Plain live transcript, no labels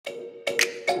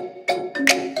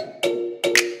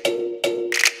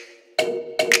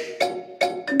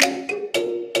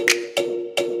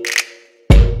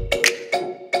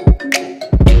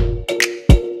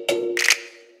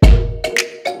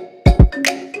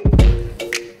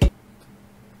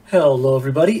Hello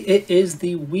everybody, it is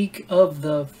the week of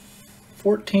the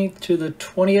 14th to the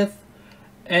 20th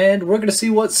and we're going to see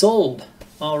what sold.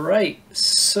 Alright,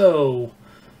 so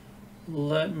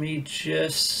let me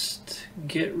just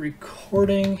get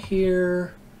recording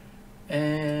here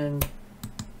and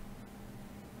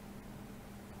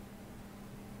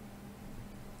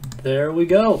there we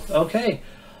go. Okay,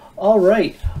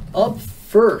 alright, up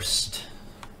first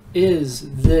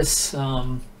is this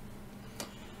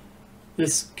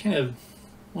this kind of,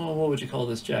 well, what would you call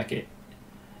this jacket?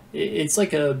 It's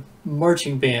like a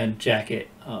marching band jacket,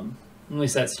 at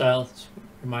least that style it's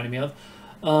reminding me of.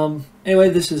 Anyway,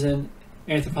 this is an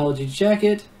Anthropologie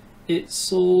jacket. It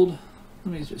sold,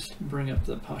 let me just bring up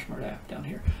the Poshmark app down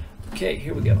here. Okay,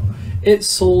 here we go. It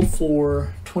sold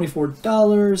for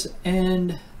 $24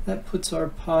 and that puts our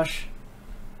Posh,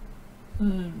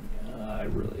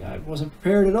 I wasn't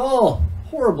prepared at all.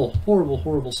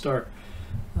 Horrible start.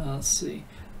 Let's see.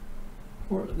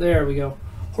 There we go.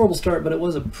 Horrible start, but it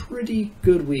was a pretty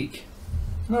good week.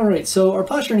 All right, so our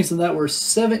Posh earnings on that were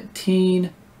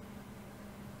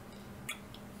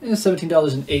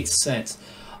 $17.08.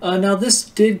 Now this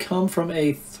did come from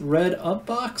a ThredUp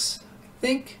box, I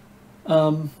think.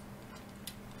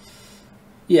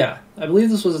 Yeah, I believe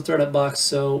this was a ThredUp box,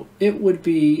 so it would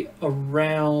be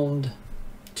around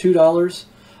 $2.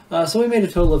 So we made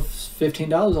a total of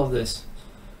 $15 off this.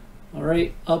 All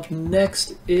right, up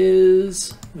next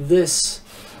is this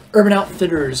Urban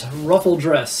Outfitters ruffle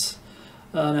dress.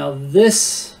 Now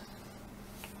this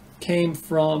came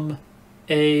from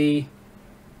a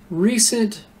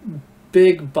recent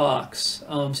big box.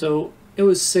 So it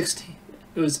was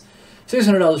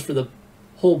 $600 for the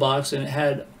whole box, and it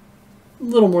had a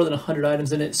little more than 100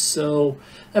 items in it. So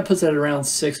that puts it at around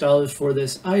 $6 for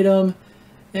this item,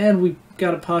 and we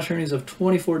got a Posh earnings of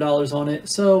 $24 on it.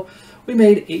 So we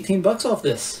made 18 bucks off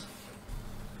this.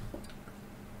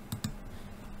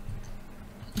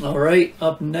 All right,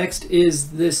 up next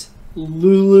is this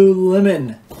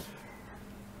Lululemon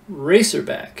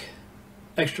Racerback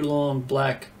extra long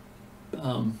black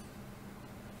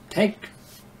tank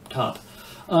top.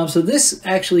 So this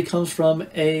actually comes from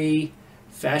a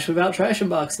Fashion Without Trashing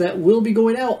box that will be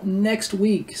going out next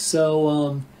week.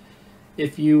 So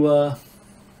if you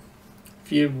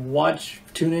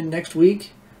tune in next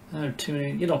week, you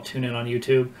don't tune in on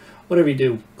YouTube, whatever you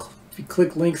do, if you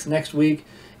click links next week,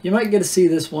 you might get to see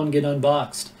this one get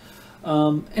unboxed.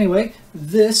 Anyway,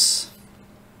 this,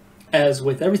 as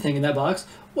with everything in that box,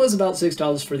 was about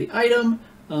 $6 for the item.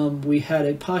 We had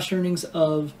a Posh earnings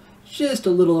of just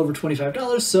a little over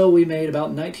 $25, so we made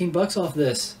about 19 bucks off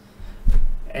this.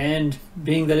 And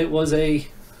being that it was a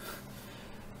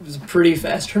pretty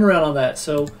fast turnaround on that,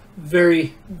 so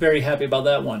very happy about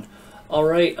that one. All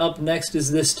right, up next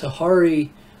is this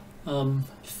Tahari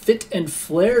Fit and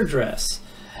Flare dress.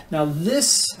 Now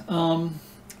this, I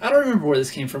don't remember where this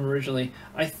came from originally.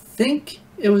 I think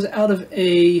it was out of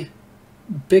a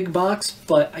big box,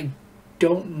 but I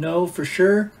don't know for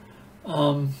sure.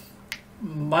 It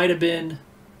might have been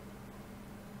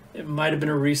a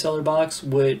reseller box,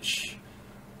 which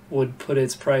would put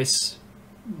its price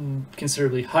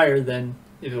considerably higher than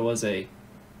if it was a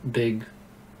big,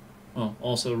 well,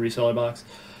 also reseller box.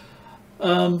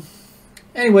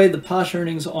 Anyway, the Posh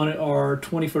earnings on it are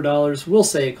 $24. We'll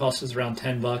say it costs us around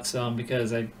 10 bucks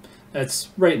because that's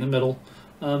right in the middle.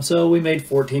 So we made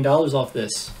 $14 off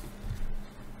this.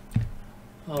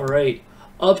 All right,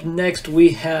 up next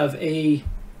we have a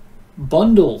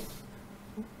bundle,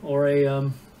 or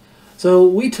a so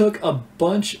we took a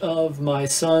bunch of my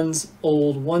son's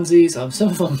old onesies. Some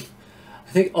of them, I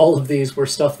think all of these were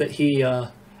stuff that he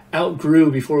outgrew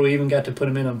before we even got to put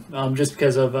him in them, just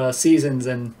because of seasons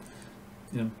and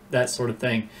that sort of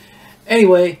thing.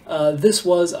 Anyway, this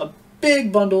was a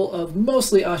big bundle of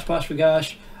mostly OshPosh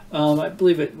B'gosh. I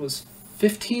believe it was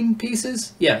 15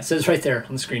 pieces. Yeah, it says right there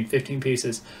on the screen, 15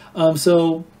 pieces.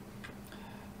 So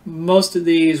most of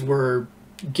these were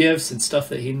gifts and stuff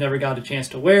that he never got a chance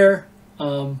to wear.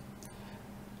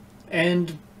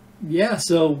 And yeah,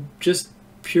 so just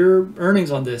pure earnings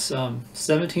on this,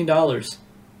 $17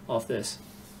 off this.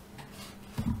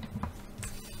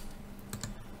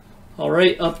 All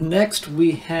right, up next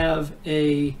we have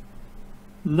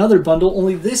another bundle,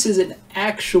 only this is an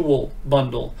actual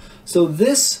bundle. So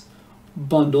this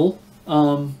bundle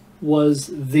was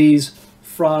these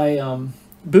Frye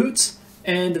boots,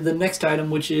 and the next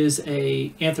item, which is a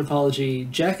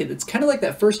Anthropologie jacket. It's kind of like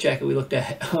that first jacket we looked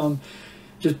at,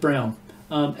 just brown.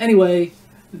 Anyway,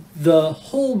 the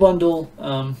whole bundle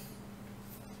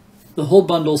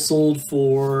sold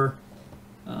for,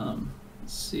 let's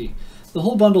see, the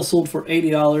whole bundle sold for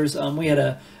 $80. We had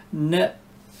a net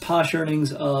Posh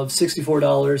earnings of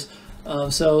 $64.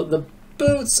 So the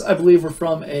boots, I believe, were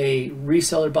from a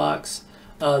reseller box.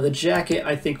 The jacket,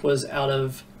 I think, was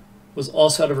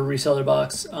also out of a reseller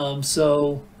box.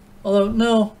 So, although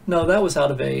no, that was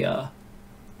out of a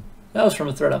that was from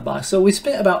a ThredUp box. So we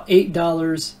spent about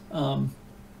 $8.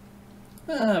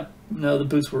 No, the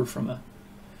boots were from a.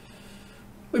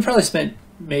 We probably spent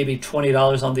maybe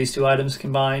 $20 on these two items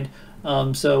combined.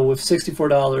 So with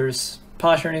 $64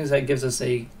 Posh earnings, that gives us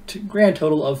a grand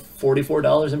total of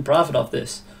 $44 in profit off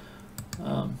this.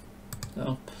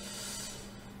 So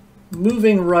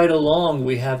moving right along,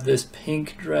 we have this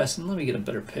pink dress, and let me get a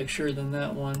better picture than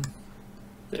that one.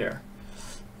 There,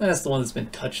 that's the one that's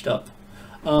been touched up.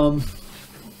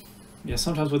 Yeah,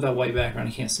 sometimes with that white background,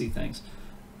 you can't see things.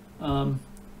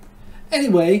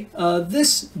 Anyway,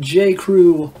 this J.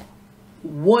 Crew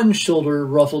one shoulder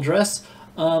ruffle dress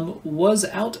was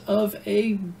out of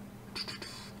a.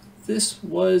 This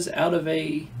was out of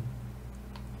a.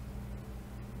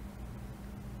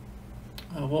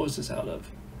 What was this out of?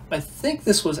 I think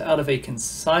this was out of a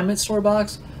consignment store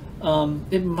box.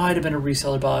 It might have been a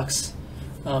reseller box.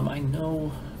 I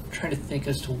know. I'm trying to think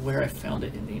as to where I found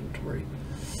it in the inventory.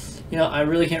 You know, I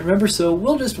really can't remember. So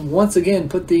we'll just once again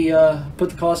put the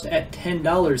cost at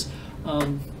 $10.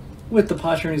 With the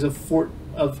Posh earnings of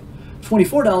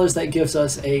 $24, that gives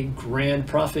us a grand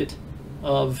profit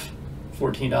of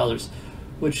 $14,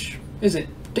 which isn't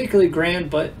particularly grand,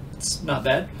 but it's not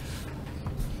bad.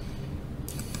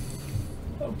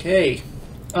 Okay,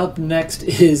 up next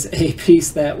is a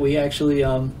piece that we actually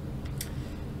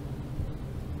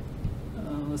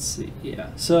let's see,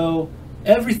 yeah. So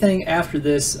everything after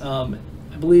this, I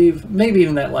believe, maybe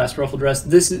even that last ruffle dress,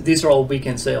 these are all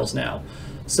weekend sales now.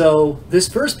 So this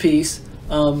first piece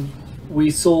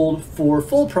we sold for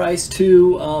full price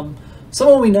to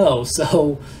someone we know.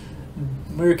 So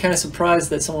we were kind of surprised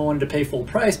that someone wanted to pay full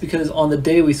price, because on the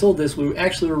day we sold this, we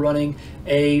actually were running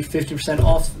a 50%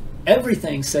 off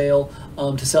everything sale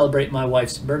to celebrate my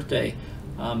wife's birthday.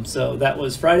 So that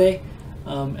was Friday.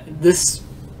 This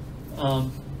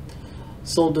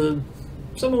sold to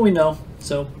someone we know,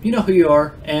 so you know who you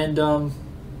are. And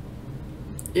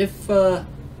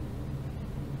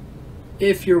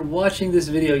if you're watching this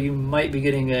video, you might be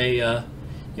getting a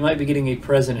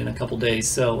present in a couple days.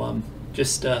 So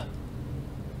just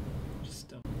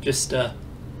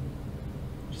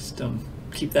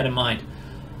keep that in mind.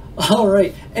 All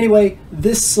right. Anyway,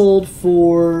 this sold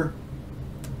for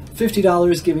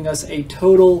 $50, giving us a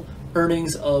total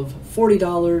earnings of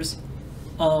 $40.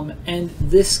 And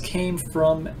this came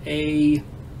from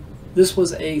this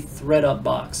was a ThredUp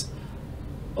box.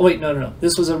 Oh wait, no.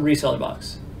 This was a reseller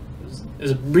box. It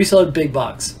was a reseller big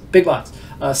box. Spent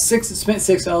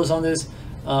 $6 on this.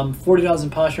 $40 in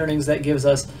Posh earnings. That gives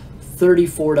us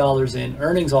 $34 in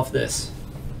earnings off this.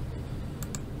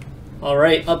 All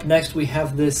right, up next we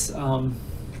have this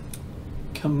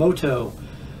Komoto.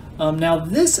 Now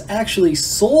this actually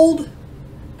sold,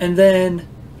 and then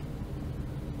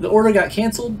the order got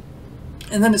canceled,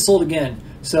 and then it sold again.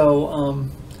 So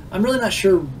I'm really not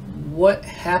sure what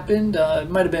happened.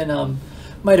 It might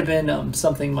have been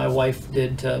something my wife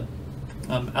did to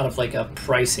out of like a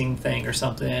pricing thing or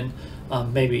something.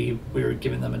 Maybe we were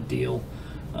giving them a deal.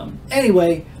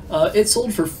 Anyway, it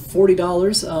sold for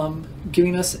 $40,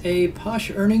 giving us a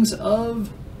Posh earnings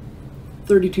of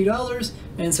 $32.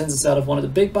 And since it's out of one of the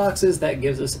big boxes, that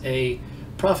gives us a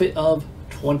profit of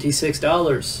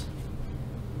 $26.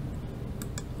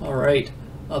 All right,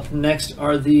 up next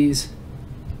are these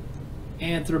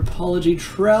Anthropologie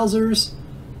trousers.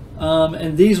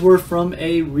 And these were from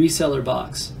a reseller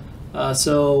box.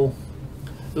 So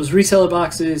those reseller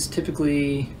boxes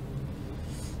typically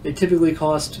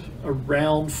cost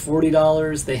around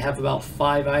 $40. They have about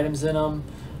 5 items in them.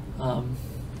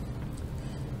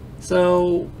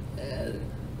 So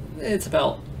it's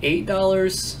about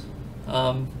 $8.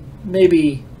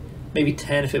 Maybe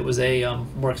 10 if it was a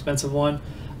more expensive one.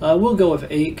 We'll go with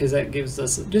 8 because that gives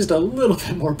us just a little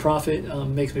bit more profit.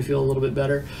 Makes me feel a little bit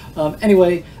better.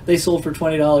 Anyway, they sold for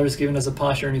 $20, giving us a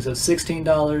Posh earnings of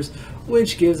 $16,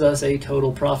 which gives us a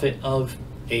total profit of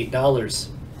 $8.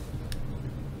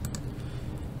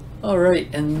 All right,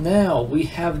 and now we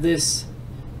have this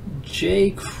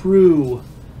J. Crew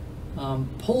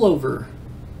pullover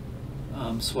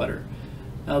sweater.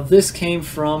 Now this came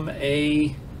from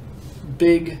a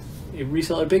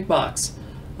reseller big box.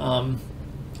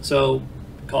 So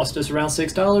it cost us around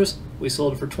 $6. We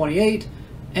sold it for $28,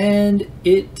 and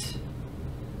it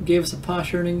gave us a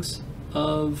Posh earnings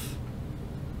of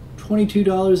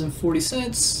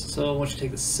 $22.40. So once you take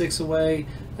the 6 away,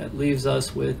 that leaves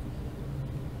us with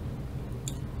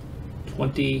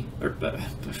 20, or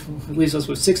leaves us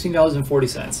with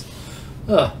 $16.40.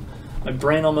 Ugh, my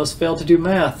brain almost failed to do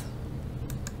math.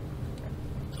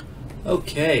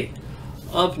 Okay,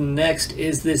 up next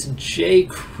is this J.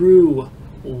 Crew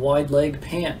wide leg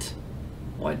pant.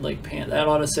 Wide leg pant. That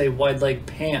ought to say wide leg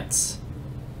pants,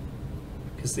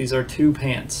 because these are two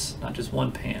pants, not just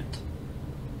one pant.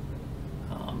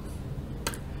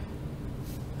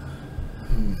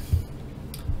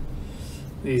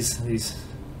 These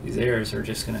airs are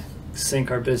just gonna sink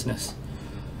our business.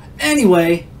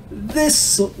 Anyway,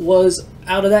 this was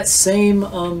out of that same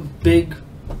big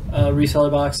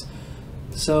reseller box.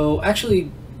 So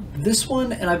actually, this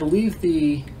one and I believe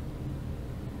the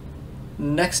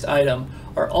next item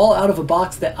are all out of a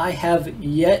box that I have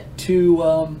yet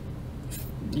to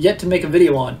make a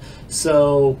video on.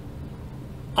 So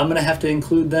I'm gonna have to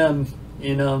include them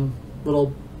in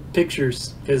little pictures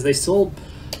because they sold.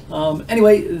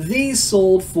 Anyway, these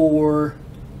sold for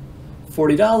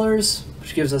 $40,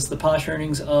 which gives us the Posh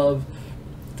earnings of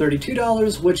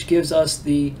 $32, which gives us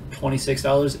the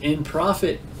 $26 in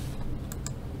profit.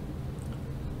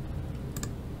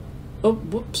 Oh,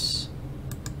 whoops.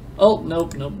 Oh,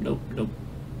 nope.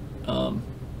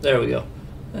 There we go.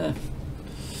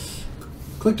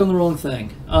 Clicked on the wrong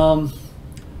thing.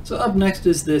 So up next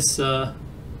is this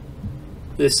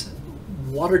this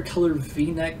watercolor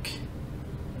V-neck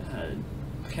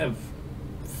kind of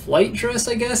flight dress,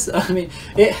 I guess. I mean,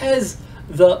 it has,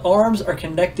 the arms are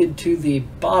connected to the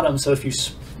bottom, so if you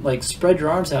like spread your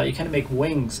arms out, you kind of make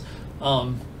wings.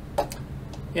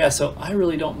 Yeah, so I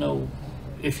really don't know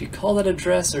if you call that a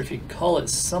dress or if you call it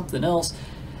something else.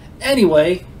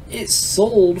 Anyway, it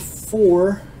sold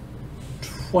for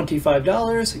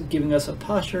 $25, giving us a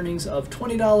Posh earnings of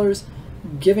 $20,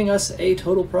 giving us a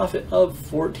total profit of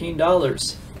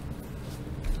 $14.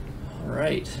 All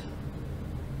right.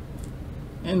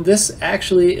 And this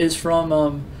actually is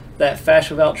from that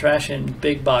Fashion Without Trash in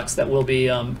big box that will be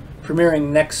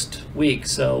premiering next week.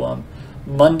 So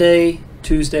Monday,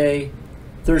 Tuesday,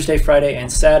 Thursday, Friday,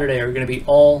 and Saturday are going to be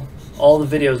all the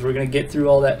videos. We're going to get through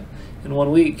all that in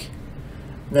 1 week.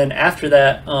 Then after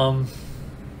that,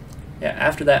 yeah,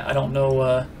 after that, I don't know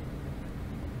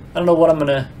what I'm going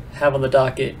to have on the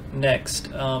docket next.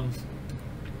 Yeah,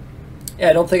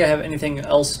 I don't think I have anything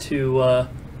else to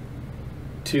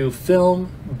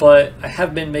film, but I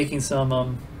have been making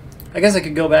some. I guess I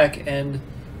could go back and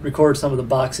record some of the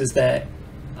boxes that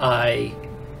I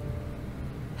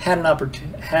had an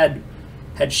opportunity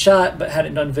had shot but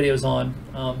hadn't done videos on.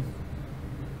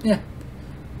 Yeah,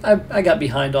 I got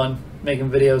behind on making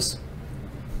videos.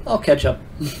 I'll catch up.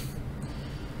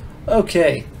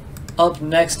 Okay, up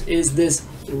next is this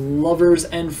Lovers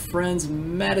and Friends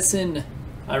Madison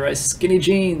high-rise skinny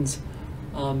jeans.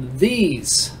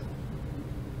 These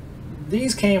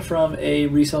came from a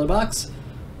reseller box.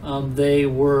 They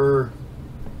were,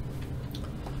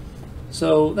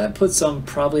 so that puts them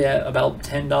probably at about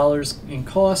 $10 in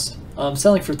cost.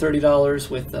 Selling for $30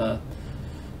 with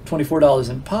 $24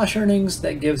 in Posh earnings.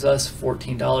 That gives us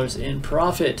 $14 in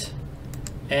profit.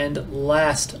 And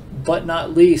last but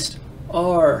not least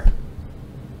are,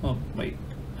 oh wait,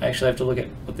 I actually have to look at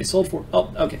what they sold for.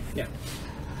 Oh, okay, yeah.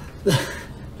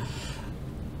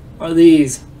 Are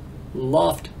these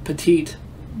Loft Petite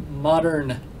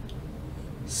Modern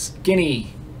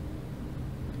Skinny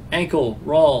Ankle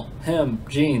Raw Hem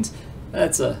Jeans.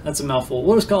 That's a mouthful.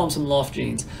 We'll just call them some Loft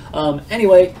jeans.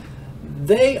 Anyway,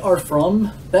 they are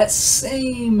from that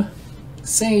same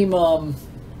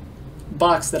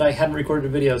box that I hadn't recorded a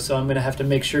video, so I'm gonna have to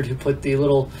make sure to put the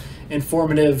little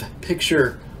informative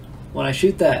picture when I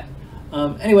shoot that.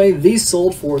 Anyway, these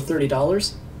sold for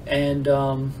 $30, and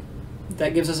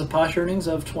that gives us a Posh earnings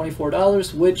of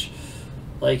 $24, which,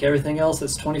 like everything else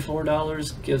that's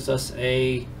 $24, gives us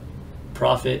a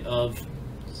profit of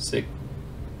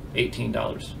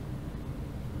 $18.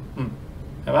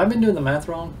 Have I been doing the math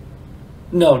wrong?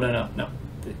 No.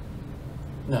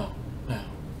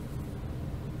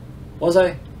 Was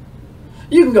I?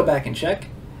 You can go back and check,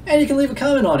 and you can leave a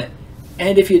comment on it.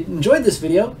 And if you enjoyed this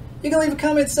video, you can leave a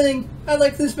comment saying, I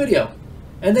like this video.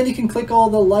 And then you can click all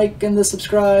the like and the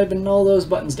subscribe and all those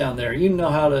buttons down there. You know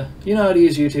how to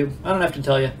use YouTube. I don't have to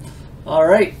tell you. All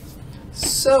right.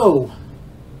 So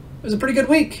it was a pretty good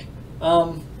week.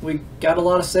 We got a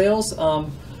lot of sales.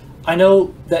 I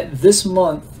know that this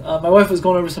month, my wife was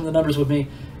going over some of the numbers with me,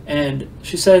 and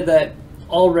she said that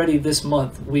already this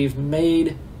month we've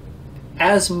made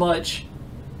as much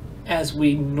as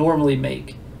we normally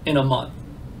make in a month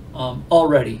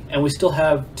already, and we still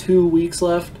have 2 weeks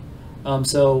left.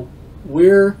 So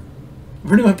we're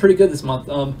doing pretty good this month.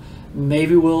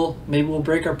 maybe we'll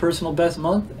break our personal best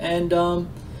month, and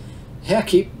yeah,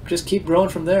 just keep growing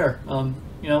from there.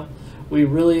 You know, we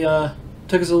really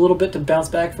took us a little bit to bounce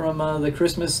back from the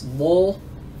Christmas lull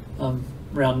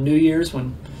around New Year's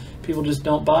when people just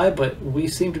don't buy, but we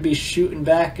seem to be shooting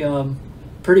back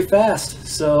pretty fast.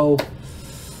 So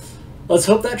let's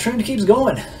hope that trend keeps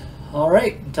going. All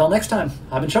right, until next time,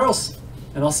 I've been Charles,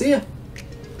 and I'll see you.